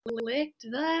clicked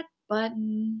that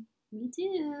button. We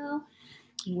do.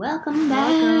 Welcome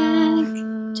back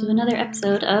to another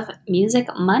episode of Music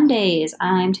Mondays.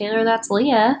 I'm Taylor, that's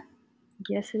Leah.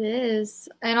 Yes, it is.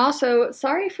 And also,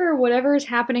 sorry for whatever is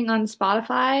happening on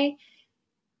Spotify.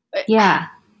 Yeah.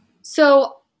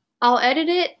 So, I'll edit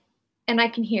it and I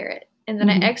can hear it. And then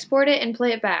Mhm. I export it and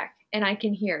play it back and I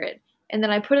can hear it. And then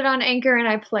I put it on Anchor and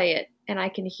I play it and I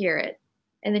can hear it.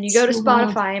 And then you go to So wild.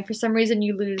 Spotify and for some reason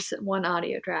you lose one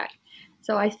audio track.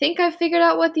 So I think I've figured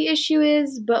out what the issue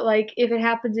is, but like if it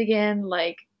happens again,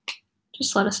 like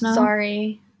Just let us know.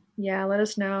 sorry. Yeah, let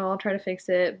us know. I'll try to fix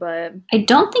it, but I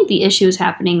don't think the issue is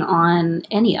happening on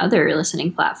any other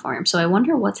listening platform, so I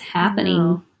wonder what's happening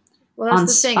no. Well, that's on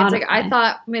the thing. It's like I Spotify.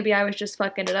 thought maybe I was just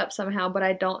fucking it up somehow, but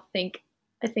I don't think.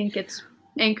 I think it's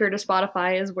Anchor to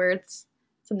Spotify is where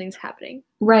something's happening.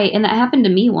 Right, and that happened to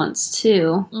me once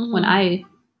too when Mhm. I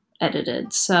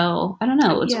edited, so I don't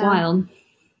know. It's Yeah. wild.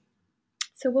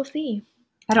 So we'll see.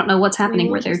 I don't know what's We happening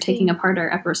will where they're just taking see. apart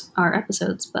our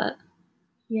episodes, but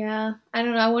Yeah, I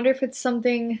don't know. I wonder if it's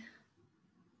something.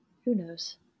 Who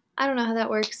knows? I don't know how that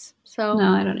works. So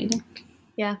no, I don't either.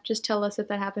 yeah, just tell us if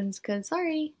that happens. Cause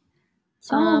sorry.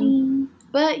 Sorry.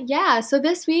 But yeah, so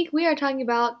this week we are talking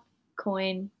about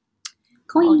Coin,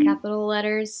 all Coin. capital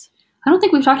letters. I don't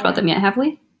think we've talked about them yet, have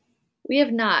we? We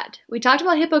have not. We talked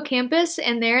about Hippocampus,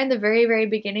 and there in the very, very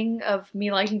beginning of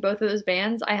me liking both of those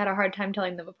bands, I had a hard time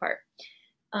telling them apart.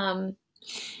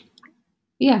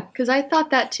 Yeah. Because I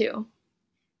thought that too.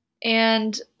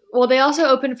 And, well, they also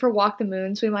opened for Walk the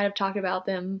Moon, so we might have talked about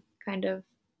them, kind of.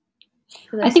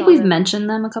 I think we've mentioned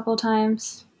them a couple of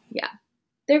times. Yeah.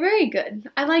 They're very good.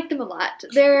 I like them a lot.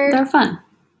 They're fun.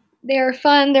 They're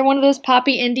fun. They're one of those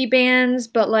poppy indie bands,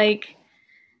 but, like,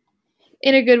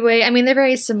 in a good way. I mean, they're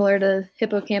very similar to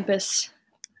Hippocampus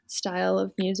style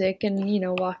of music and,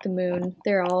 Walk the Moon.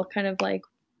 They're all kind of like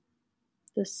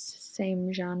the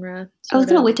same genre. I was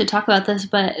gonna wait to talk about this,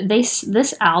 but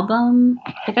this album,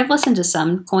 like I've listened to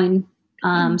some Coin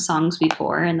songs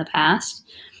before in the past,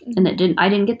 and I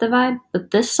didn't get the vibe.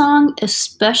 But this song,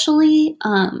 especially,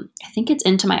 I think it's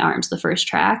 "Into My Arms," the first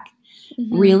track,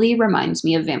 really reminds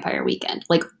me of Vampire Weekend,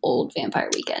 like old Vampire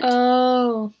Weekend.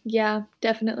 Oh yeah,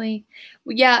 definitely.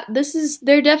 Yeah,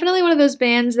 they're definitely one of those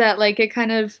bands that like it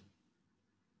kind of.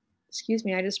 Excuse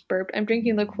me, I just burped. I'm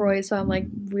drinking LaCroix, so I'm like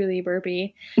really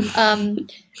burpy.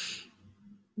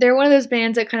 They're one of those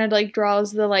bands that kind of like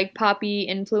draws the like poppy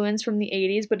influence from the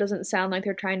 80s, but doesn't sound like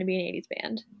they're trying to be an 80s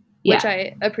band, which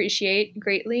I appreciate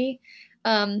greatly.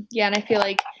 Yeah, and I feel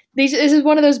like this is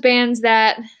one of those bands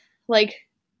that like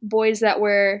boys that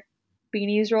wear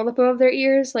beanies rolled up above their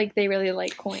ears, like they really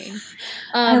like Coin.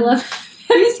 I love.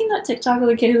 Have you seen that TikTok of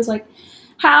the kid who's like,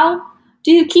 "How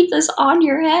do you keep this on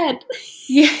your head?"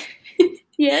 Yeah.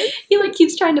 Yes. He like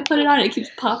keeps trying to put it on, and it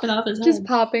keeps popping off his head. Just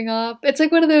popping off. It's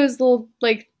like one of those little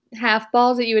like half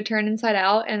balls that you would turn inside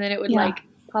out, and then it would like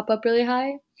pop up really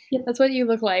high. Yep. That's what you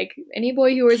look like. Any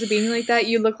boy who wears a beanie like that,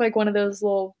 you look like one of those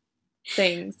little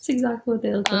things. That's exactly what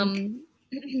they look like.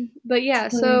 But yeah,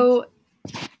 so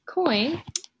Coin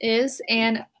is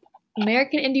an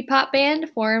American indie pop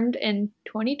band formed in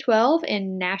 2012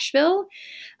 in Nashville.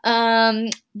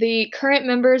 The current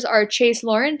members are Chase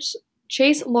Lawrence,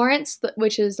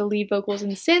 which is the lead vocals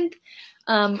and synth,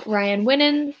 Ryan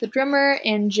Winnan, the drummer,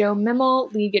 and Joe Mimmel,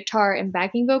 lead guitar and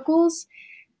backing vocals.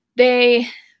 They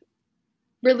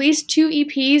released 2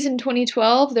 EPs in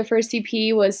 2012. Their first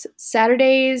EP was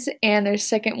Saturdays, and their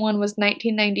second one was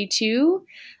 1992.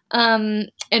 And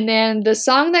then the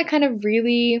song that kind of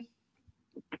really,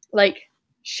 like,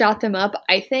 shot them up,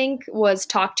 I think, was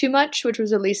Talk Too Much, which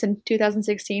was released in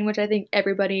 2016, which I think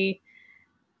everybody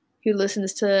who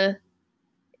listens to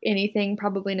anything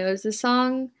probably knows this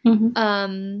song.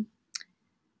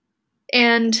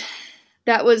 And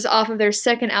that was off of their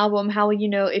second album, How Will You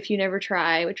Know If You Never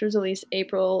Try, which was released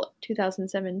April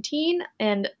 2017.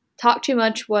 And Talk Too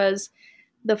Much was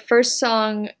their first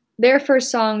song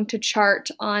to chart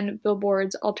on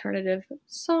Billboard's Alternative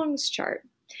Songs chart.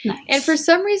 Nice. And for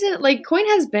some reason, like, Coin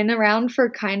has been around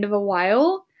for kind of a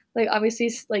while. Like,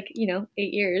 obviously, like, 8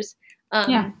 years.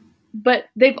 But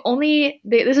this is only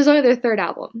their third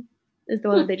album, is the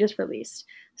one that they just released.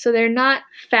 So they're not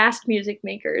fast music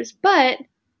makers, but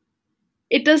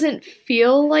it doesn't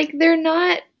feel like they're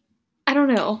not. I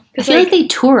don't know. I feel like they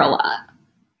tour a lot.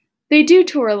 They do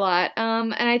tour a lot.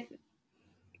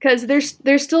 Because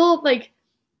they're still like,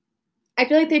 I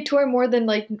feel like they tour more than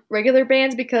like regular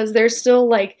bands because they're still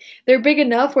like, they're big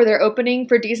enough where they're opening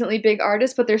for decently big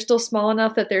artists, but they're still small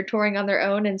enough that they're touring on their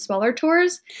own in smaller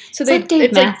tours. So it's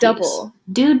like double.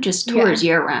 Dude just tours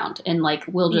year round and like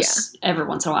will just every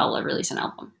once in a while release an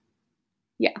album.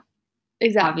 Yeah.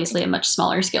 Exactly. Obviously a much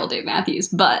smaller scale Dave Matthews,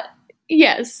 but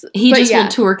yes, he but just yeah. will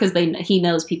tour because he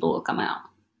knows people will come out.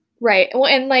 Right. Well,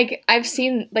 and like I've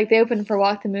seen like they opened for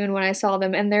Walk the Moon when I saw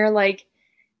them, and they're like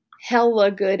hella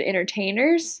good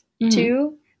entertainers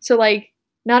too. So like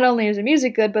not only is the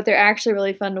music good, but they're actually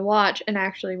really fun to watch and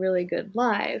actually really good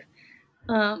live.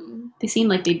 They seem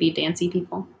like they'd be dancey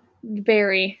people.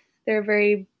 They're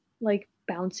very like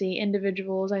bouncy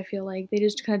individuals. I feel like they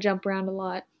just kind of jump around a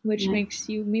lot, which makes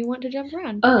me want to jump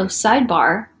around. Oh,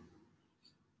 sidebar.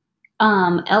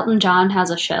 Elton John has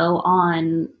a show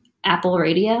on Apple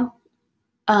Radio.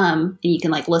 And you can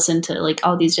like listen to like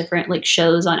all these different like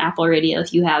shows on Apple Radio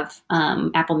if you have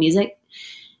Apple Music.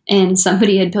 And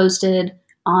somebody had posted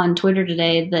on Twitter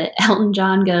today that Elton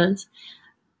John goes,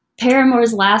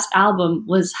 Paramore's last album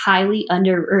was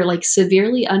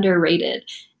severely underrated.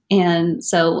 And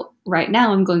so right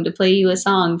now I'm going to play you a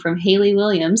song from Hayley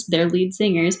Williams, their lead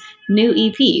singer's new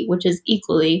EP, which is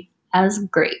equally as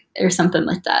great or something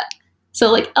like that.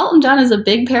 So like Elton John is a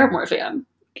big Paramore fan.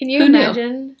 Can you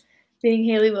imagine being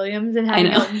Hayley Williams and having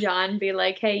Elton John be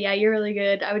like, hey, yeah, you're really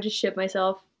good. I would just shit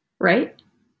myself. Right?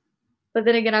 But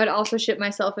then again, I would also shit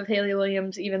myself if Hayley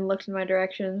Williams even looked in my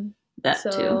direction. That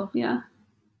too, yeah.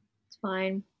 It's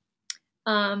fine.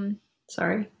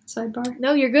 Sorry, sidebar?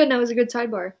 No, you're good. That was a good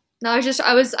sidebar. No,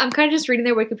 I'm kind of just reading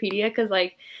their Wikipedia because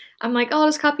like, I'm like, oh, I'll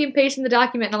just copy and paste in the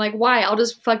document. And I'm like, why? I'll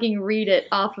just fucking read it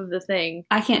off of the thing.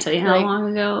 I can't tell you how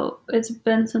long ago it's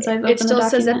been since I've opened the document. It still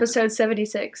says episode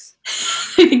 76.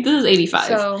 I think this is 85.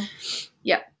 So,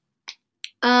 yeah.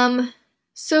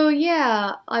 So,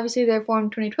 yeah. Obviously, they formed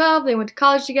in 2012. They went to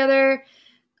college together.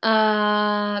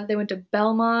 They went to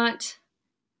Belmont.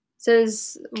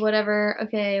 Says whatever.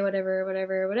 Okay,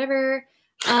 whatever.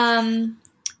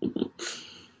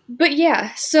 But,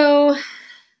 yeah. So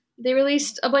they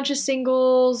released a bunch of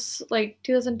singles like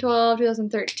 2012,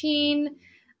 2013.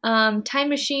 Time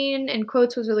Machine, in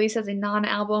quotes, was released as a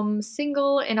non-album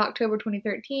single in October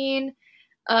 2013.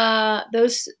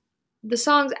 The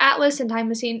songs Atlas and Time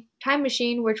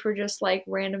Machine, which were just like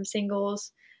random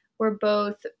singles, were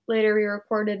both later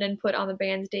re-recorded and put on the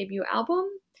band's debut album.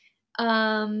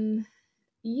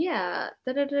 Yeah.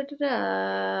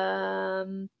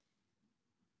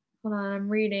 Hold on, I'm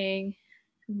reading.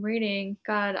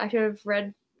 God, I should have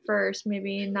read first,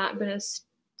 maybe not been a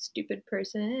stupid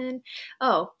person.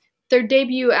 Oh, their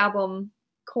debut album,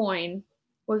 Coin,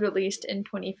 was released in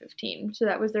 2015. So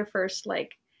that was their first,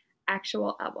 like,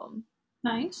 actual album.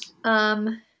 Nice.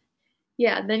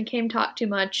 Yeah, then came Talk Too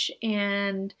Much,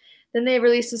 and then they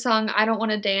released the song I Don't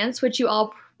Want to Dance, which you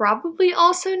all probably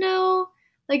also know,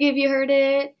 like, if you heard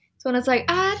it. So when it's like,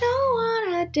 I don't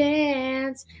want to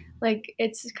dance, like,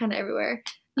 it's kind of everywhere.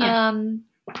 Yeah.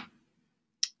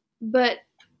 But,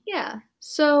 yeah,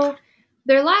 so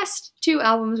their last two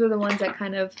albums were the ones that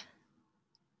kind of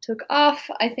took off.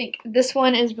 I think this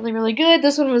one is really, really good.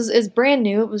 This one is brand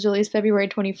new. It was released February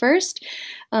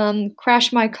 21st.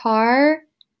 Crash My Car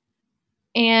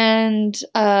and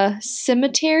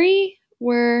Cemetery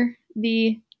were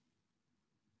the...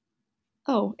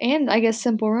 Oh, and I guess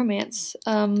Simple Romance.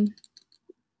 Is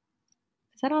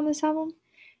that on this album?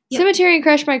 Yep. Cemetery and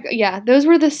Crash My... Yeah, those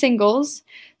were the singles.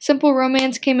 Simple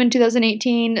Romance came in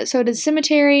 2018. So did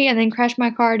Cemetery, and then Crash My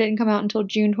Car didn't come out until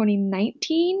June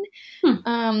 2019.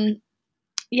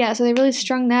 Yeah, so they really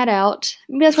strung that out.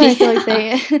 Maybe that's why I feel like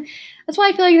they... that's why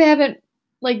I feel like they haven't,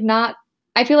 like, not...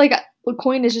 I feel like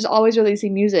Coin is just always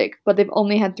releasing music, but they've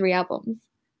only had 3 albums.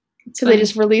 Because they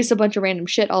just release a bunch of random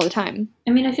shit all the time.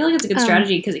 I mean, I feel like it's a good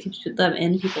strategy because it keeps them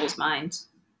in people's minds.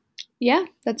 Yeah,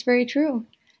 that's very true.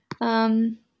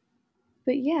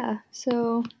 But yeah,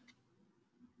 so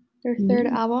their third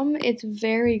album, it's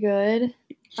very good.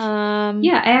 Yeah,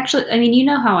 I mean, you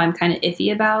know how I'm kind of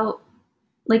iffy about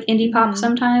like indie pop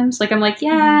sometimes. Like I'm like,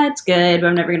 yeah, it's good, but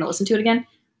I'm never gonna listen to it again.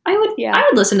 I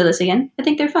would listen to this again. I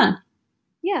think they're fun.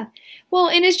 Yeah, well,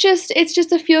 and it's just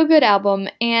a feel good album,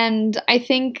 and I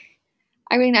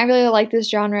really like this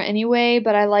genre anyway,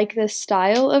 but I like this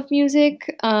style of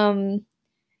music.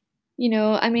 You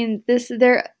know, I mean,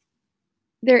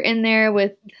 they're in there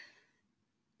with,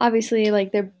 obviously,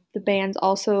 like, the band's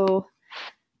also,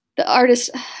 the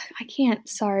artist, I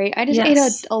just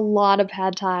ate a lot of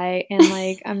pad thai, and,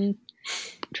 like, I'm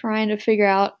trying to figure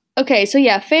out, okay, so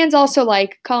yeah, fans also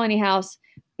like Colony House,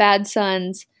 Bad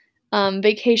Sons,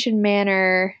 Vacation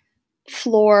Manor,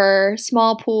 Floor,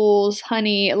 Small Pools,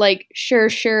 Honey, like, Sure,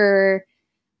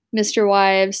 Mr.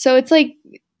 Wives, so it's, like,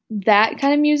 that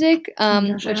kind of music,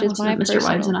 which is my personal... Mr.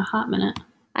 Wives in a hot minute.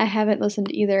 I haven't listened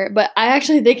to either, but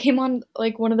they came on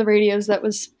like one of the radios that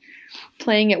was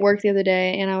playing at work the other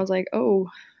day, and I was like, oh,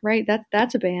 right?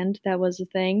 That's a band that was a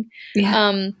thing.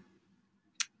 Yeah.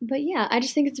 But yeah, I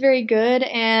just think it's very good,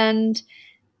 and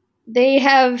they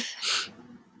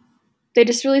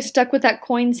just really stuck with that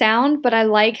coin sound. But I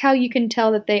like how you can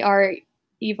tell that they are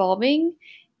evolving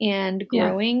and Yeah.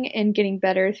 growing and getting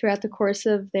better throughout the course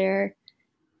of their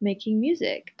making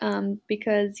music.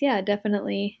 Because yeah,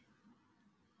 definitely,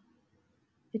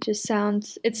 it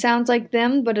sounds like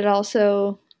them, but it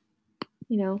also,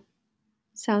 you know,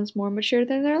 sounds more mature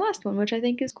than their last one, which I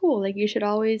think is cool. Like you should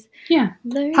always Yeah.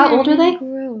 learn How old are and they?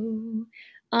 grow.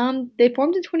 They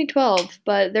formed in 2012,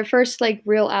 but their first like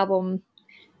real album.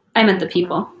 I meant the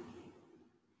people.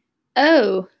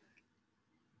 Oh,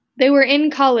 they were in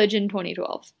college in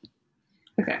 2012.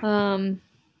 Okay.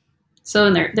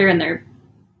 So they're in their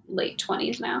late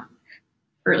 20s now,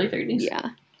 early 30s.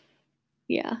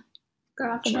 Yeah.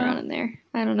 Gotcha. Somewhere around in there.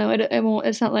 I don't know. It won't.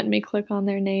 It's not letting me click on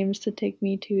their names to take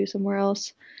me to somewhere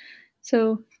else.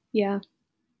 So yeah.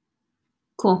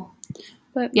 Cool.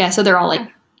 But yeah, so they're all like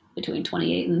between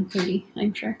 28 and 30,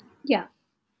 I'm sure. Yeah.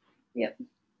 Yep.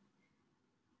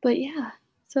 But yeah.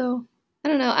 So I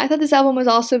don't know. I thought this album was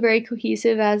also very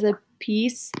cohesive as a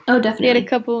piece. Oh, definitely.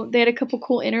 They had a couple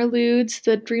cool interludes.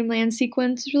 The Dreamland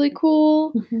sequence is really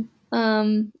cool. Mm-hmm.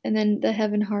 And then the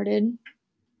Heaven Hearted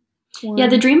one. Yeah,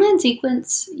 the Dreamland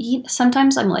sequence,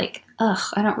 sometimes I'm like, ugh,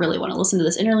 I don't really want to listen to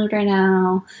this interlude right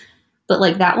now. But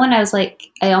like that one, I was like,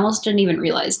 I almost didn't even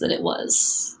realize that it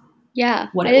was what it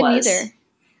was. I didn't either.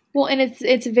 Well, and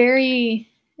it's very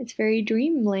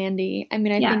Dreamlandy. I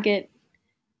mean, I think it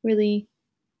really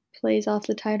plays off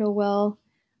the title well.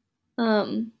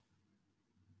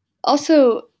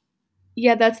 Also,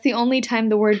 yeah, that's the only time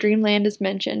the word Dreamland is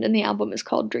mentioned, and the album is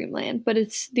called Dreamland. But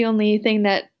it's the only thing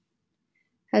that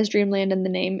has Dreamland in the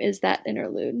name is that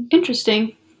interlude.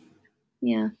 Interesting.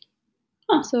 Yeah.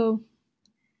 Huh. So,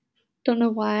 don't know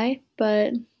why,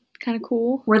 but kind of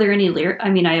cool. Were there any lyrics? I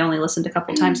mean, I only listened a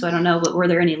couple times, so I don't know, but were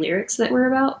there any lyrics that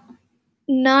were about?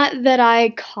 Not that I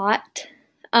caught.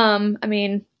 I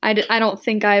mean, I don't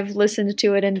think I've listened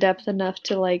to it in depth enough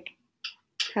to like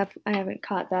I haven't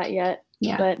caught that yet.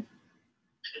 Yeah. But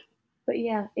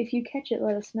yeah, if you catch it,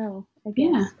 let us know. I guess.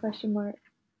 Yeah. Question mark.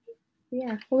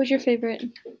 Yeah. What was your favorite?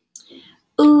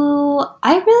 Ooh,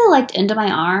 I really liked Into My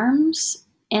Arms,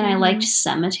 and I liked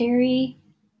Cemetery.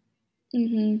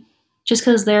 Mm-hmm. Just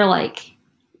because they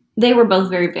were both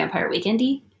very Vampire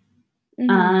Weekend-y.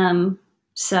 Mm-hmm.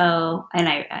 So, and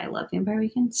I love Vampire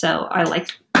Weekend, so I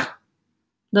liked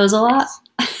those a lot.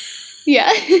 Yeah.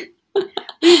 What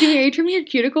are you doing? Are you trimming your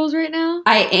cuticles right now?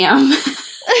 I am.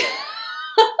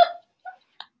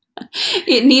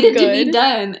 It needed to be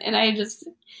done, and I just...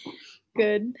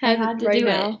 Good. I had to do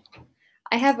it.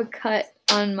 I have a cut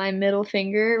on my middle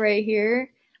finger right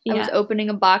here. Yeah. I was opening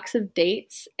a box of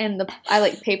dates, and I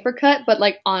like paper cut, but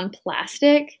like on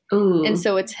plastic. Ooh. And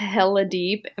so it's hella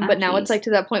deep. But now it's like to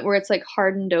that point where it's like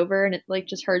hardened over, and it like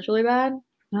just hurts really bad.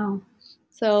 Oh.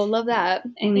 So love that.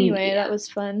 I mean, anyway, that was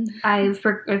fun. I've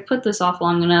put this off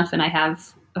long enough, and I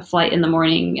have a flight in the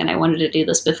morning, and I wanted to do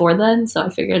this before then, so I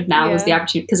figured now was the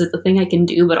opportunity, because it's the thing I can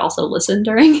do, but also listen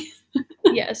during.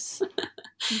 Yes,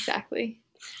 exactly.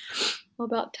 All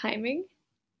about timing.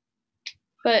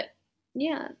 But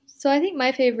yeah, so I think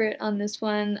my favorite on this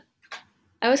one,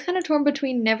 I was kind of torn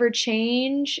between Never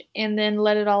Change and then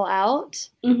Let It All Out.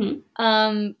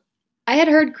 Mm-hmm. I had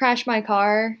heard Crash My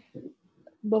Car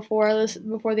before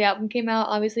the album came out.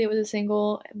 Obviously it was a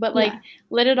single, but like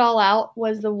Let It All Out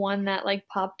was the one that like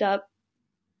popped up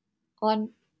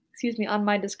on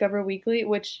my Discover Weekly,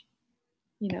 which,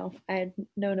 you know, I had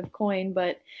known of Coin,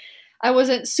 but I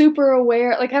wasn't super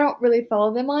aware. Like I don't really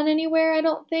follow them on anywhere, I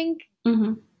don't think,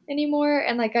 anymore.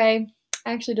 And like I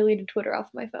actually deleted Twitter off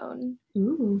my phone.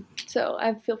 Ooh. So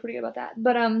I feel pretty good about that.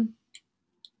 But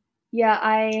yeah,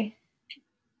 I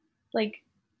like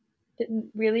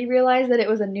didn't really realize that it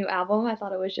was a new album. I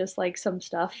thought it was just like some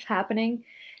stuff happening.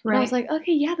 Right. And I was like,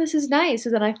 okay, yeah, this is nice.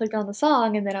 And then I clicked on the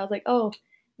song, and then I was like, oh,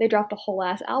 they dropped a whole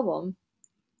ass album.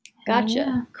 Gotcha.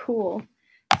 Yeah. Cool.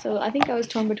 So I think I was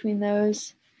torn between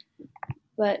those.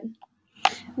 But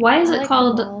why is it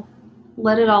called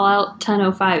Let It All Out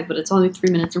 10:05, but it's only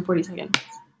 3 minutes and 40 seconds?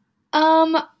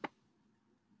 I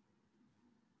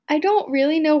don't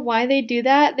really know why they do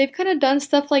that. They've kind of done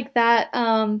stuff like that.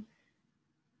 And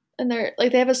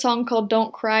they have a song called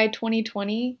Don't Cry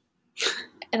 2020.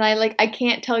 And I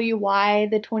can't tell you why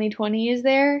the 2020 is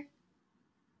there.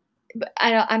 But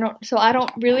I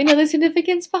don't really know the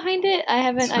significance behind it.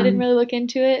 I didn't really look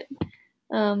into it.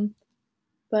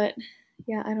 But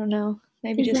yeah, I don't know.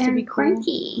 Maybe just to be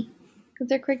quirky. Because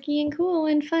they're quirky and cool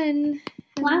and fun.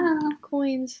 Wow.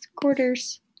 Coins,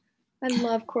 quarters. I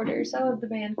love Quarters. I love the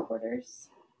band Quarters.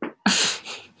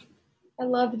 I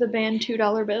love the band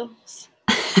 $2 bills.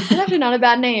 It's actually not a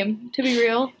bad name, to be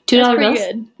real. $2 pretty bills?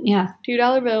 good. Yeah.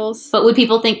 $2 bills. But would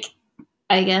people think,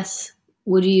 I guess,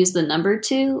 would you use the number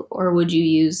 2 or would you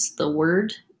use the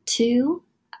word 2?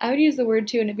 I would use the word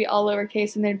 2 and it'd be all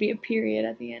lowercase and there'd be a period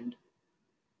at the end.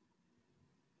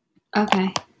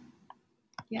 Okay.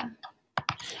 Yeah.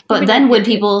 But then would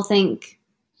people think,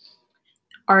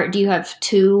 do you have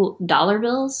 $2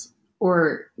 bills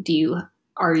or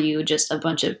are you just a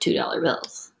bunch of $2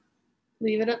 bills?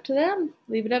 Leave it up to them.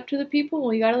 Leave it up to the people.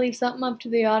 We got to leave something up to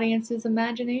the audience's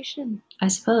imagination. I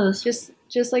suppose.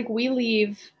 Just like we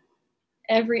leave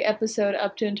every episode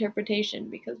up to interpretation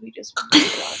because we just talk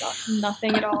about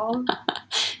nothing at all.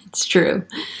 It's true.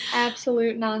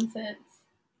 Absolute nonsense.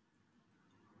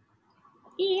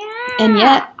 Yeah. And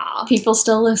yet, people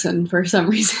still listen for some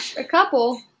reason. A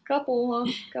couple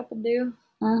do.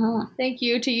 Uh-huh. Thank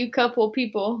you to you couple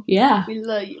people. Yeah. We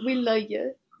love you. We love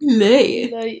you.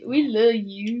 We love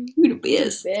you. You're the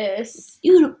best. The best.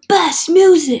 You're the best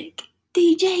music.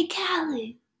 DJ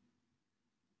Khaled.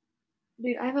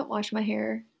 Dude, I haven't washed my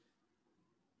hair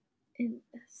in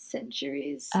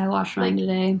centuries. I washed mine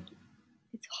today.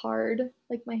 It's hard.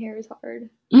 Like, my hair is hard.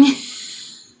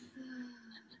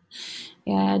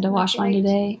 Yeah, I had to wash mine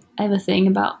today. I have a thing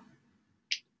about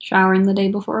showering the day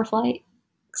before a flight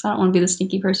because I don't want to be the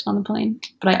sneaky person on the plane.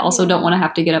 But I also don't want to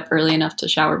have to get up early enough to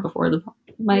shower before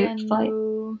my flight.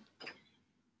 No.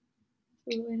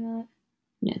 Absolutely not.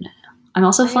 No. I'm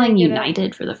also flying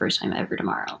United for the first time ever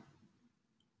tomorrow.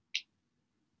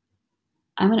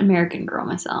 I'm an American girl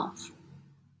myself.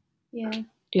 Yeah. Do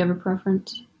you have a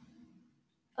preference?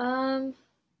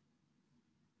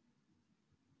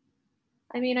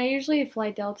 I mean, I usually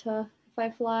fly Delta if I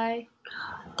fly.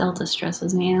 Delta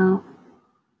stresses me out.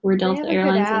 We're Delta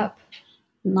Airlines.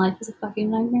 And life is a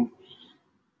fucking nightmare.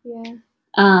 Yeah.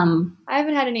 I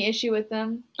haven't had any issue with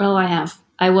them. Oh, I have.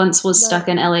 I once was stuck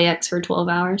in LAX for 12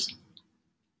 hours.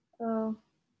 Oh.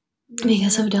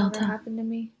 Because of Delta. Never happened to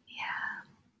me.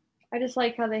 Yeah. I just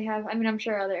like how they have, I mean, I'm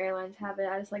sure other airlines have it.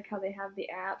 I just like how they have the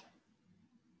app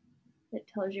that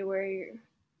tells you where your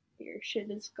shit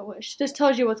is going. It just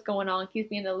tells you what's going on. It keeps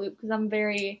me in the loop because I'm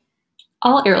very...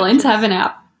 All airlines have an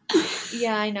app.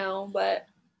 Yeah, I know, but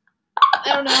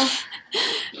I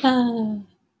don't know.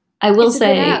 I will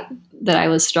say that I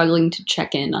was struggling to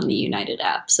check in on the United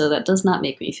app, so that does not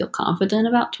make me feel confident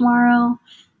about tomorrow.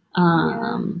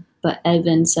 But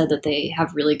Evan said that they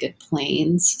have really good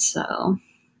planes, so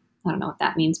I don't know what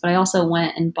that means. But I also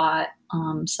went and bought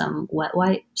some wet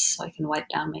wipes so I can wipe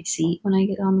down my seat when I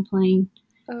get on the plane.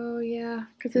 Oh, yeah,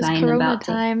 because it's Corona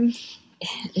time.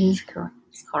 It is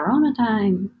Corona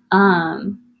time.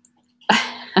 I'm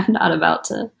not about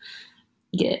to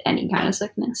get any kind of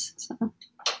sickness, so...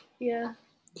 Yeah.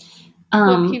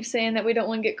 We'll keep saying that we don't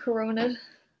want to get corona'd.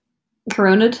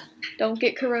 Corona'd? Don't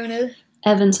get corona'd.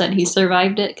 Evan said he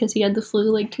survived it because he had the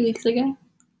flu like 2 weeks ago.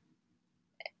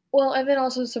 Well, Evan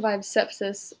also survived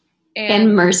sepsis. And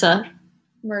MRSA.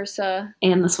 MRSA.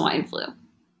 And the swine flu.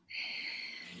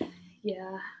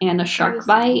 Yeah. And a shark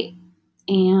bite.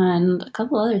 And a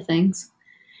couple other things.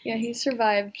 Yeah, he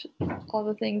survived all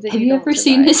the things that Have you ever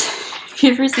seen his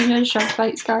shark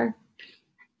bite scar?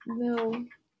 No.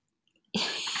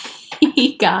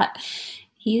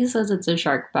 He says it's a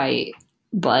shark bite,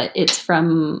 but it's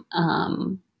from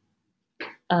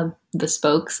the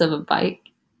spokes of a bike,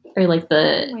 or like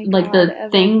the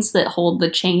things that hold the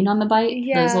chain on the bike.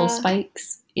 Yeah. Those little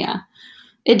spikes. Yeah,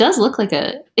 it does look like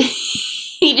a.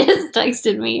 He just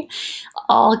texted me,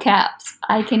 all caps.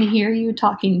 I can hear you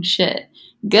talking shit.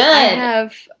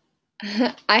 Good.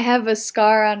 I have a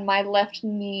scar on my left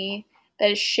knee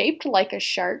that is shaped like a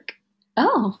shark.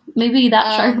 Oh, maybe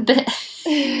that shark bit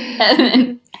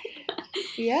Evan.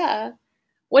 Yeah.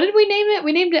 What did we name it?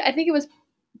 We named it, I think it was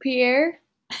Pierre.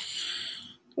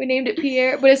 We named it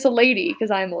Pierre, but it's a lady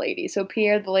because I'm a lady. So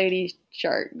Pierre the lady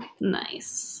shark.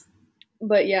 Nice.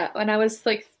 But yeah, when I was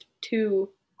like 2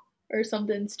 or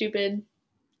something stupid,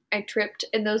 I tripped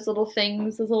in those little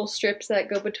things, those little strips that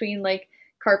go between like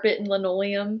carpet and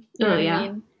linoleum. You know what I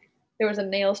mean? There was a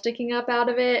nail sticking up out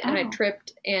of it, and I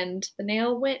tripped, and the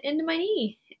nail went into my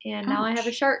knee, and now I have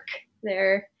a shark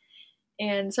there,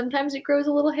 and sometimes it grows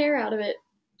a little hair out of it,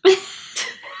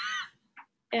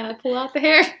 and I pull out the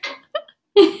hair.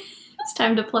 It's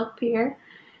time to pluck Pierre.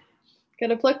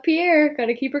 Gotta pluck Pierre.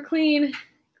 Gotta keep her clean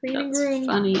and groomed.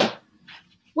 Funny.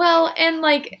 Well, and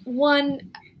like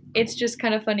it's just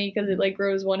kind of funny because it like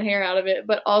grows one hair out of it,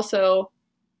 but also,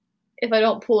 if I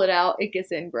don't pull it out, it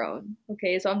gets ingrown.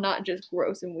 Okay, so I'm not just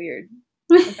gross and weird.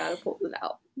 I gotta pull it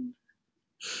out.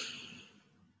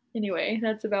 Anyway,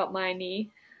 that's about my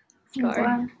knee I'm scar.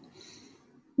 glad.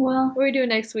 Well, What are we doing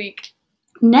next week?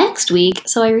 Next week,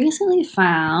 so I recently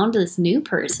found this new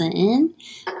person.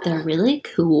 They're really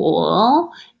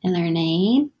cool, and their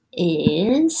name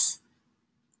is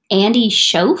Andy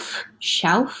Shauf.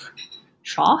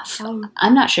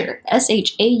 I'm not sure.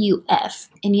 Shauf.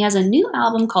 And he has a new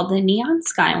album called The Neon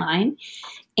Skyline.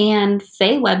 And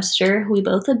Faye Webster, who we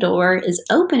both adore, is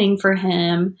opening for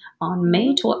him on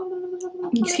May 12th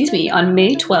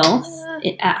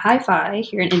at Hi-Fi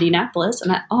here in Indianapolis,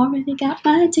 and I already got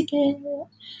my ticket.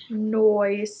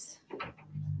 Noise.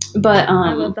 But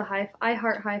I love I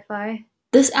heart hi-fi.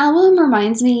 This album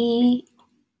reminds me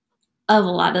of a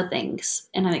lot of things,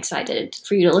 and I'm excited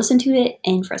for you to listen to it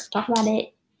and for us to talk about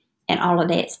it and all of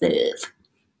that stuff.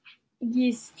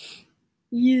 Yes.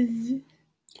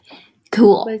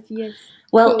 Cool. But yes.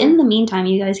 Well, cool. In the meantime,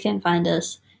 you guys can find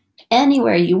us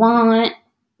anywhere you want.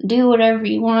 Do whatever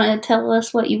you want. Tell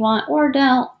us what you want or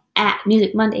don't at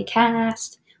Music Monday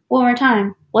Cast. One more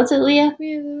time. What's it, Leah?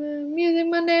 Music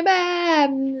Monday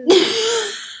Bam.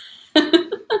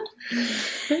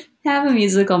 Have a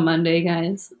musical Monday,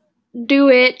 guys. Do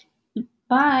it.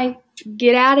 Bye.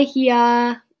 Get out of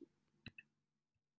here.